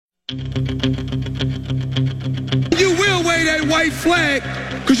You will wave that white flag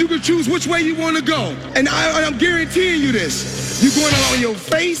because you can choose which way you want to go. And I'm guaranteeing you this. You going out on your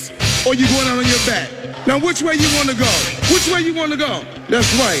face or you going out on your back? Now, which way you want to go? Which way you want to go?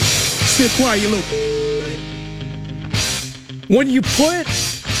 That's right. Sit quiet, you little... When you put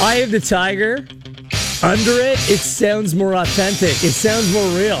Eye of the Tiger under it, it sounds more authentic. It sounds more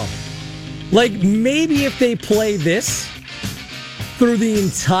real. Like, maybe if they play this through the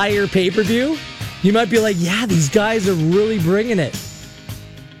entire pay-per-view, you might be like, yeah, these guys are really bringing it.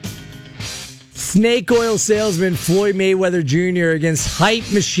 Snake oil salesman Floyd Mayweather Jr. against hype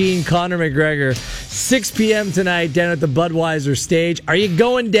machine Conor McGregor. 6 p.m. tonight down at the Budweiser stage. Are you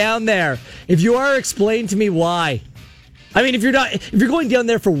going down there? If you are, explain to me why. I mean, if you're going down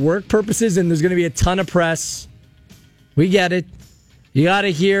there for work purposes and there's going to be a ton of press, we get it. You got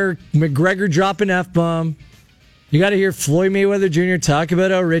to hear McGregor drop an F-bomb. You got to hear Floyd Mayweather Jr. talk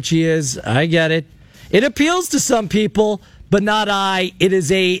about how rich he is. I get it. It appeals to some people, but not I.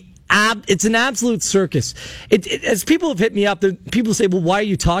 It's an absolute circus. As people have hit me up, people say, well, why are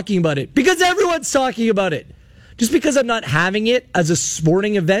you talking about it? Because everyone's talking about it. Just because I'm not having it as a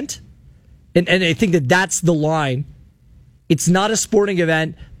sporting event, and I think that's the line. It's not a sporting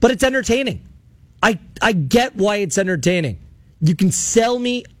event, but it's entertaining. I get why it's entertaining. You can sell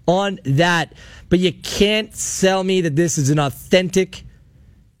me on that, but you can't sell me that this is an authentic,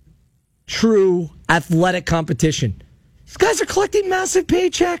 true, athletic competition. These guys are collecting massive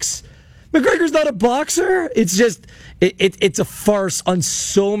paychecks. McGregor's not a boxer. It's just, it's a farce on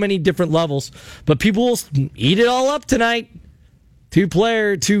so many different levels. But people will eat it all up tonight. Two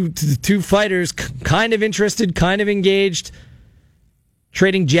fighters, kind of interested, kind of engaged,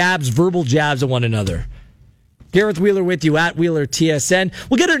 trading jabs, verbal jabs at one another. Gareth Wheeler with you at Wheeler TSN.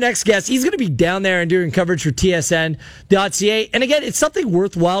 We'll get our next guest. He's going to be down there and doing coverage for TSN.ca. And again, it's something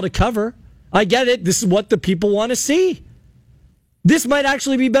worthwhile to cover. I get it. This is what the people want to see. This might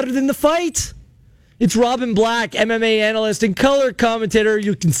actually be better than the fight. It's Robin Black, MMA analyst and color commentator.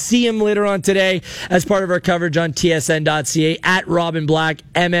 You can see him later on today as part of our coverage on TSN.ca at Robin Black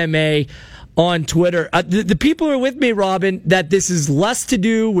MMA on Twitter. The people are with me, Robin, that this is less to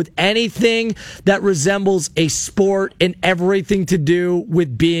do with anything that resembles a sport and everything to do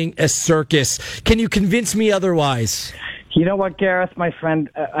with being a circus. Can you convince me otherwise? You know what, Gareth, my friend?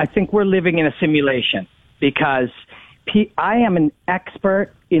 I think we're living in a simulation because I am an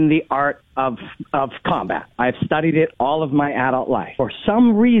expert in the art of combat. I've studied it all of my adult life. For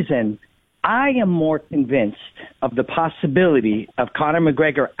some reason, I am more convinced of the possibility of Conor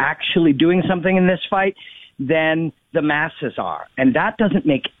McGregor actually doing something in this fight than the masses are. And that doesn't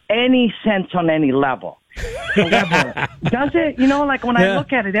make any sense on any level. However, does it? You know, like when I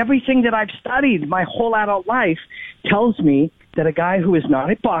look at it, everything that I've studied my whole adult life tells me that a guy who is not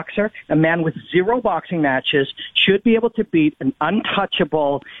a boxer, a man with 0 boxing matches, should be able to beat an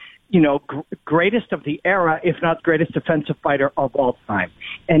untouchable, greatest of the era, if not greatest defensive fighter of all time.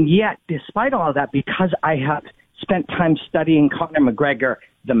 And yet, despite all of that, because I have spent time studying Conor McGregor,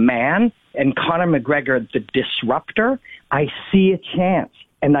 the man, and Conor McGregor, the disruptor, I see a chance.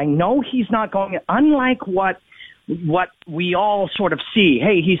 And I know he's not going, unlike what we all sort of see,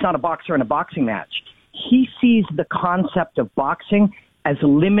 hey, he's not a boxer in a boxing match. He sees the concept of boxing as a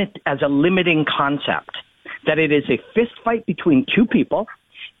limiting concept, that it is a fist fight between two people,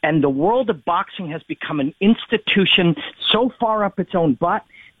 and the world of boxing has become an institution so far up its own butt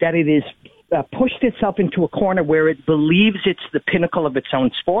that it is pushed itself into a corner where it believes it's the pinnacle of its own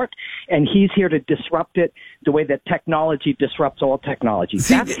sport, and he's here to disrupt it the way that technology disrupts all technology.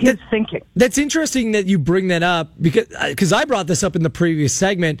 That's his thinking. That's interesting that you bring that up because I brought this up in the previous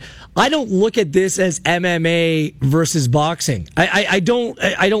segment. I don't look at this as MMA versus boxing. I don't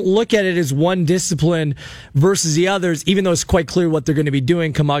look at it as one discipline versus the others, even though it's quite clear what they're going to be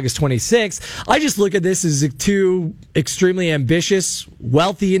doing come August 26th. I just look at this as two extremely ambitious,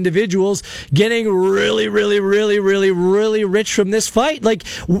 wealthy individuals getting really, really, really, really, really rich from this fight. Like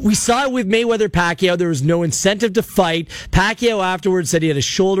we saw it with Mayweather-Pacquiao, there was no incentive to fight. Pacquiao afterwards said he had a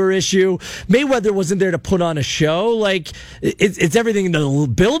shoulder issue. Mayweather wasn't there to put on a show. Like it's everything, the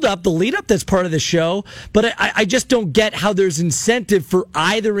build up, the lead up that's part of the show. But I just don't get how there's incentive for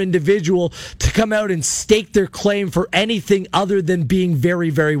either individual to come out and stake their claim for anything other than being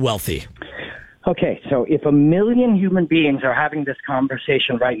very, very wealthy. Okay, so if 1 million human beings are having this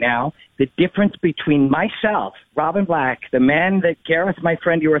conversation right now, the difference between myself, Robin Black, the man that Gareth, my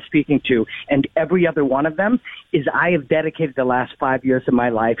friend you are speaking to, and every other one of them is I have dedicated the last 5 years of my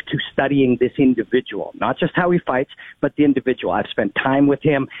life to studying this individual, not just how he fights, but the individual. I've spent time with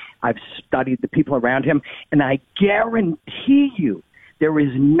him. I've studied the people around him, and I guarantee you There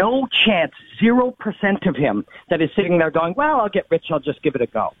is no chance, 0% of him, that is sitting there going, well, I'll get rich, I'll just give it a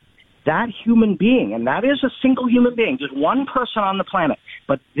go. That human being, and that is a single human being, just one person on the planet,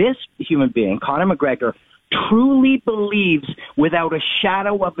 but this human being, Conor McGregor, truly believes without a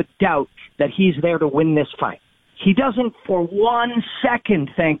shadow of a doubt that he's there to win this fight. He doesn't for 1 second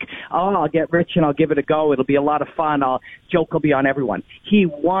think, oh, I'll get rich and I'll give it a go. It'll be a lot of fun. Joke will be on everyone. He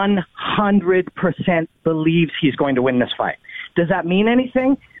 100% believes he's going to win this fight. Does that mean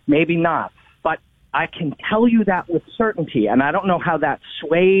anything? Maybe not. But I can tell you that with certainty, and I don't know how that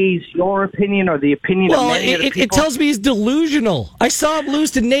sways your opinion or the opinion of many other people. It tells me he's delusional. I saw him lose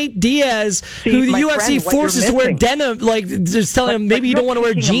to Nate Diaz, who the UFC forces to wear denim, like just telling him maybe you don't want to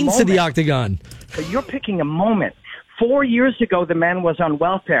wear jeans to the octagon. But you're picking a moment. 4 years ago, the man was on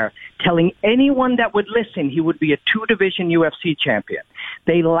welfare, telling anyone that would listen he would be a 2-division UFC champion.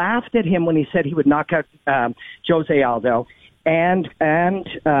 They laughed at him when he said he would knock out Jose Aldo and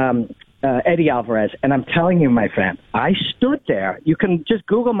Eddie Alvarez. And I'm telling you, my friend, I stood there. You can just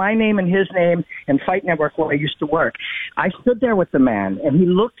Google my name and his name and Fight Network where I used to work. I stood there with the man, and he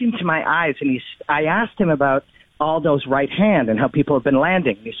looked into my eyes, and I asked him about Aldo's right hand and how people have been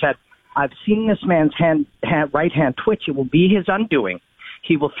landing. And he said, I've seen this man's right hand twitch. It will be his undoing.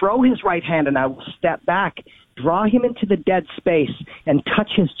 He will throw his right hand, and I will step back, draw him into the dead space, and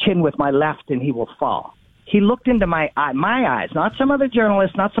touch his chin with my left, and he will fall. He looked into my eyes, not some other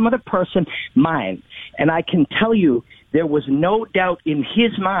journalist, not some other person, mine. And I can tell you there was no doubt in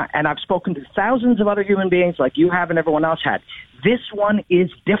his mind, and I've spoken to thousands of other human beings like you have and everyone else had. This one is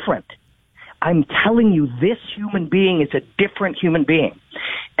different. I'm telling you, this human being is a different human being.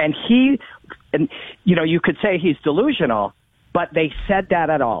 And you could say he's delusional, but they said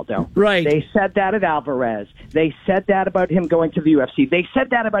that at Aldo. Right. They said that at Alvarez. They said that about him going to the UFC. They said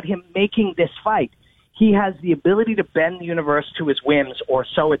that about him making this fight. He has the ability to bend the universe to his whims, or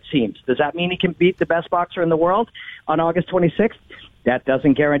so it seems. Does that mean he can beat the best boxer in the world on August 26th? That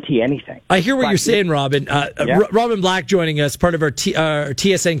doesn't guarantee anything. I hear what you're saying, Robin. Robin Black joining us, part of our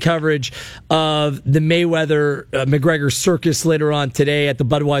TSN coverage of the Mayweather-McGregor circus later on today at the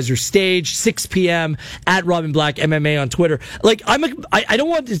Budweiser stage, 6 p.m. at Robin Black MMA on Twitter. Like, I don't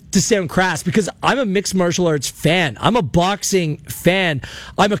want to sound crass because I'm a mixed martial arts fan. I'm a boxing fan.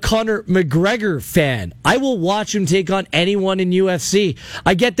 I'm a Conor McGregor fan. I will watch him take on anyone in UFC.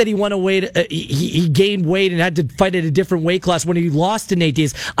 I get that he won a weight. He gained weight and had to fight at a different weight class when he lost to Nate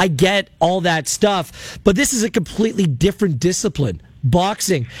Diaz. I get all that stuff, but this is a completely different discipline,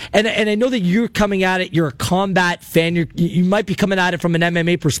 boxing. And I know that you're coming at it, you're a combat fan, you might be coming at it from an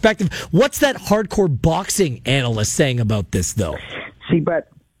MMA perspective. What's that hardcore boxing analyst saying about this, though? See, but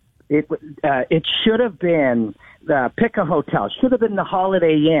it should have been, pick a hotel, should have been the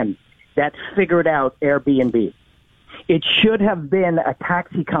Holiday Inn that figured out Airbnb. It should have been a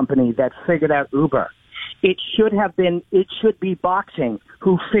taxi company that figured out Uber. It should be boxing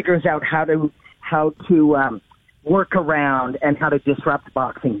who figures out how to work around and how to disrupt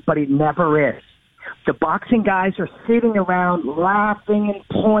boxing, but it never is. The boxing guys are sitting around laughing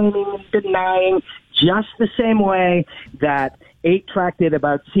and pointing and denying just the same way that 8-Track did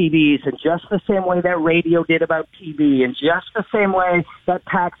about CDs, and just the same way that radio did about TV, and just the same way that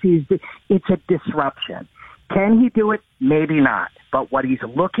taxis did. It's a disruption. Can he do it? Maybe not. But what he's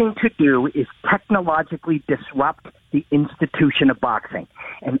looking to do is technologically disrupt the institution of boxing.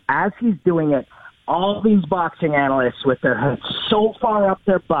 And as he's doing it, all these boxing analysts with their heads so far up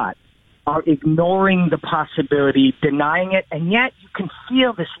their butt are ignoring the possibility, denying it, and yet you can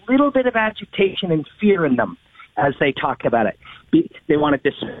feel this little bit of agitation and fear in them as they talk about it. They want to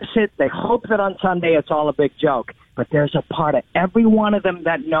dismiss it. They hope that on Sunday it's all a big joke. But there's a part of every one of them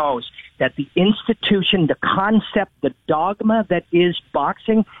that knows that the institution, the concept, the dogma that is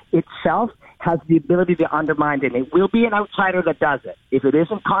boxing itself has the ability to undermine it. It will be an outsider that does it. If it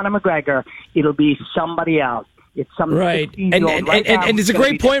isn't Conor McGregor, it'll be somebody else. It's some right. And it's a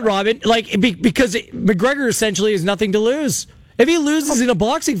great point, Robin. Like, because McGregor essentially has nothing to lose. If he loses in a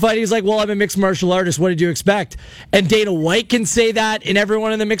boxing fight, he's like, well, I'm a mixed martial artist. What did you expect? And Dana White can say that, and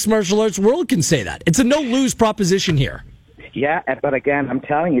everyone in the mixed martial arts world can say that. It's a no-lose proposition here. Yeah, but again, I'm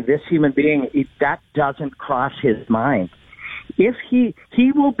telling you, this human being, that doesn't cross his mind. If he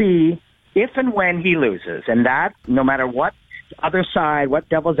will be, if and when he loses, and that, no matter what other side, what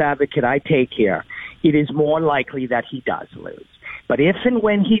devil's advocate I take here, it is more likely that he does lose. But if and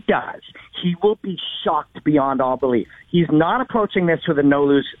when he does, he will be shocked beyond all belief. He's not approaching this with a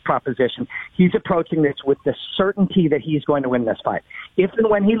no-lose proposition. He's approaching this with the certainty that he's going to win this fight. If and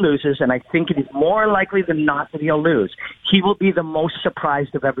when he loses, and I think it is more likely than not that he'll lose, he will be the most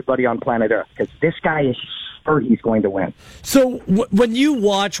surprised of everybody on planet Earth, because this guy is sure he's going to win. So when you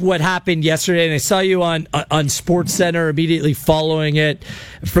watch what happened yesterday, and I saw you on SportsCenter immediately following it,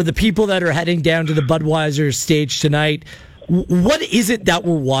 for the people that are heading down to the Budweiser stage tonight, what is it that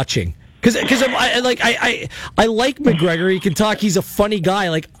we're watching? Because I like McGregor. He can talk. He's a funny guy.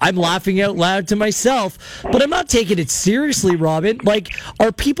 Like, I'm laughing out loud to myself, but I'm not taking it seriously, Robin. Like,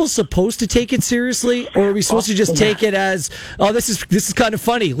 are people supposed to take it seriously, or are we supposed to just take it as, oh, this is kind of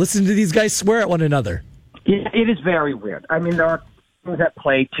funny? Listen to these guys swear at one another. Yeah, it is very weird. I mean, there are things at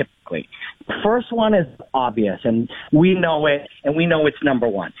play typically. The first one is obvious, and we know it, and we know it's number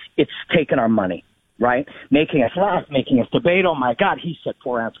one. It's taking our money. Right? Making us laugh, making us debate. Oh, my God, he said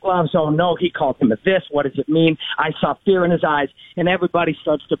 4-ounce gloves. Oh, no, he called him a this. What does it mean? I saw fear in his eyes, and everybody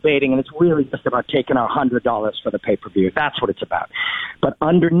starts debating, and it's really just about taking our $100 for the pay-per-view. That's what it's about. But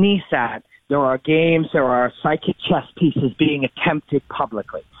underneath that, there are games, there are psychic chess pieces being attempted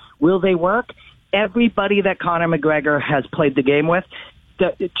publicly. Will they work? Everybody that Conor McGregor has played the game with,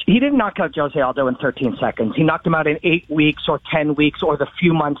 he didn't knock out Jose Aldo in 13 seconds. He knocked him out in 8 weeks or 10 weeks or the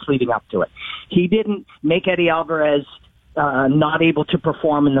few months leading up to it. He didn't make Eddie Alvarez not able to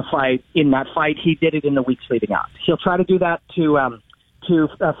perform in that fight. He did it in the weeks leading up. He'll try to do that to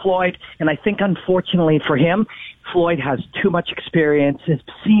Floyd, and I think unfortunately for him, Floyd has too much experience, has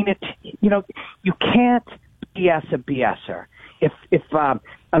seen it. You know, you can't BS a BSer. If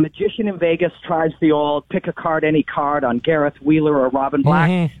a magician in Vegas tries the old pick a card, any card on Gareth Wheeler or Robin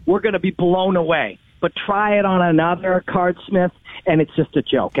Black, we're going to be blown away. But try it on another cardsmith, and it's just a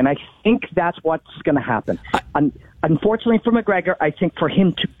joke. And I think that's what's going to happen. Unfortunately for McGregor, I think for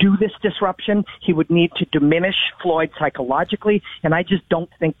him to do this disruption, he would need to diminish Floyd psychologically, and I just don't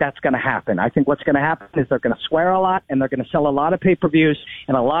think that's going to happen. I think what's going to happen is they're going to swear a lot, and they're going to sell a lot of pay-per-views,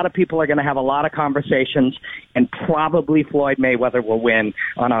 and a lot of people are going to have a lot of conversations, and probably Floyd Mayweather will win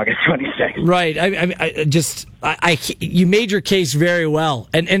on August 26th. Right. You made your case very well,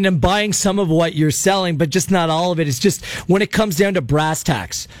 and I'm buying some of what you're selling, but just not all of it. It's just when it comes down to brass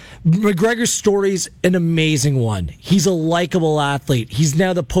tacks, McGregor's story's an amazing one. He's a likable athlete. He's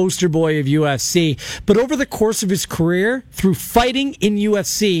now the poster boy of UFC. But over the course of his career, through fighting in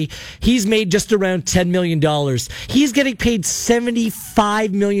UFC, he's made just around $10 million. He's getting paid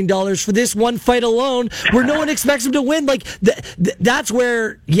 $75 million for this one fight alone, where no one expects him to win. Like, that's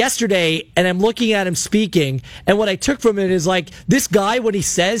where yesterday, and I'm looking at him speaking, and what I took from it is, like, this guy, when he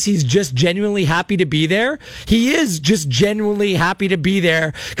says he's just genuinely happy to be there, he is just genuinely happy to be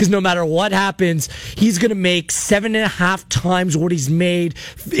there, because no matter what happens, he's going to make 7.5 times what he's made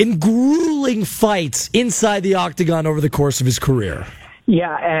in grueling fights inside the octagon over the course of his career.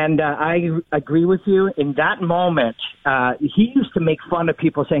 Yeah, and I agree with you. In that moment, he used to make fun of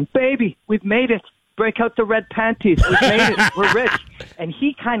people saying, "Baby, we've made it. Break out the red panties. We've made it. We're rich." And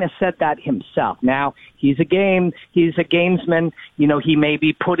he kind of said that himself. Now, he's a gamesman. You know, he may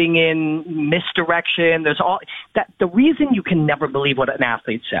be putting in misdirection. There's all that. The reason you can never believe what an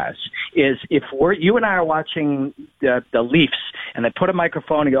athlete says is if you and I are watching the Leafs and they put a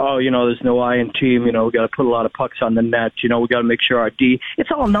microphone and go, "Oh, you know, there's no I in team. You know, we got to put a lot of pucks on the net. You know, we got to make sure our D."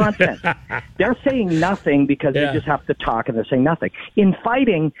 It's all nonsense. They're saying nothing because they just have to talk, and they're saying nothing. In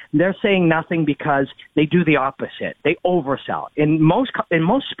fighting, they're saying nothing because they do the opposite. They oversell. In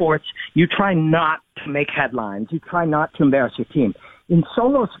most sports, you try not to make headlines. You try not to embarrass your team. In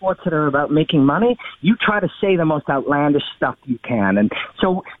solo sports that are about making money, you try to say the most outlandish stuff you can. And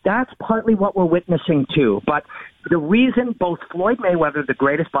so that's partly what we're witnessing too. But the reason both Floyd Mayweather, the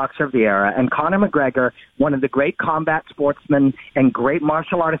greatest boxer of the era, and Conor McGregor, one of the great combat sportsmen and great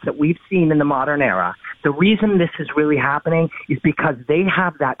martial artists that we've seen in the modern era, the reason this is really happening is because they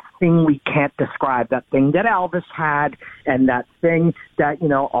have that thing we can't describe, that thing that Elvis had, and that thing that, you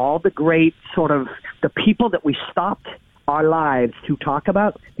know, all the great sort of the people that we stopped our lives to talk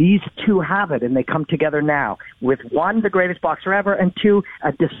about, these two have it, and they come together now with one, the greatest boxer ever, and two,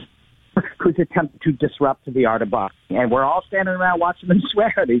 who's attempted to disrupt the art of boxing. And we're all standing around watching them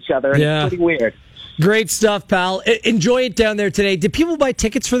swear at each other, and it's pretty weird. Great stuff, pal. Enjoy it down there today. Did people buy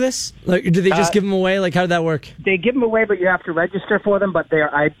tickets for this? Like, do they just give them away? Like, how did that work? They give them away, but you have to register for them. But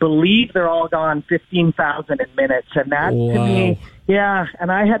I believe they're all gone 15,000 in minutes. And that, to me, yeah.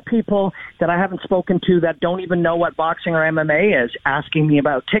 And I had people that I haven't spoken to that don't even know what boxing or MMA is asking me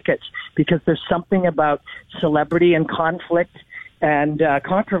about tickets, because there's something about celebrity and conflict and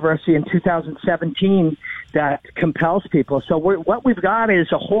controversy in 2017 that compels people. So what we've got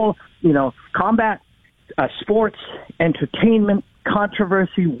is a whole, you know, combat, sports, entertainment,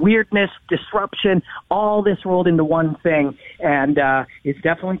 controversy, weirdness, disruption, all this rolled into one thing. And it's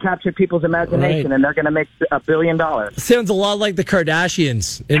definitely captured people's imagination, and they're going to make $1 billion. Sounds a lot like the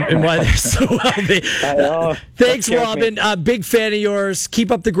Kardashians and why they're so wealthy. Thanks, Robin. Big fan of yours.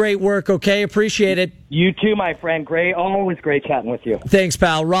 Keep up the great work, okay? Appreciate it. You too, my friend. Great. Always great chatting with you. Thanks,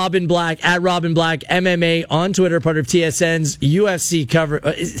 pal. Robin Black, at Robin Black, MMA on Twitter, part of TSN's UFC cover.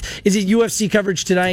 Is it UFC coverage tonight?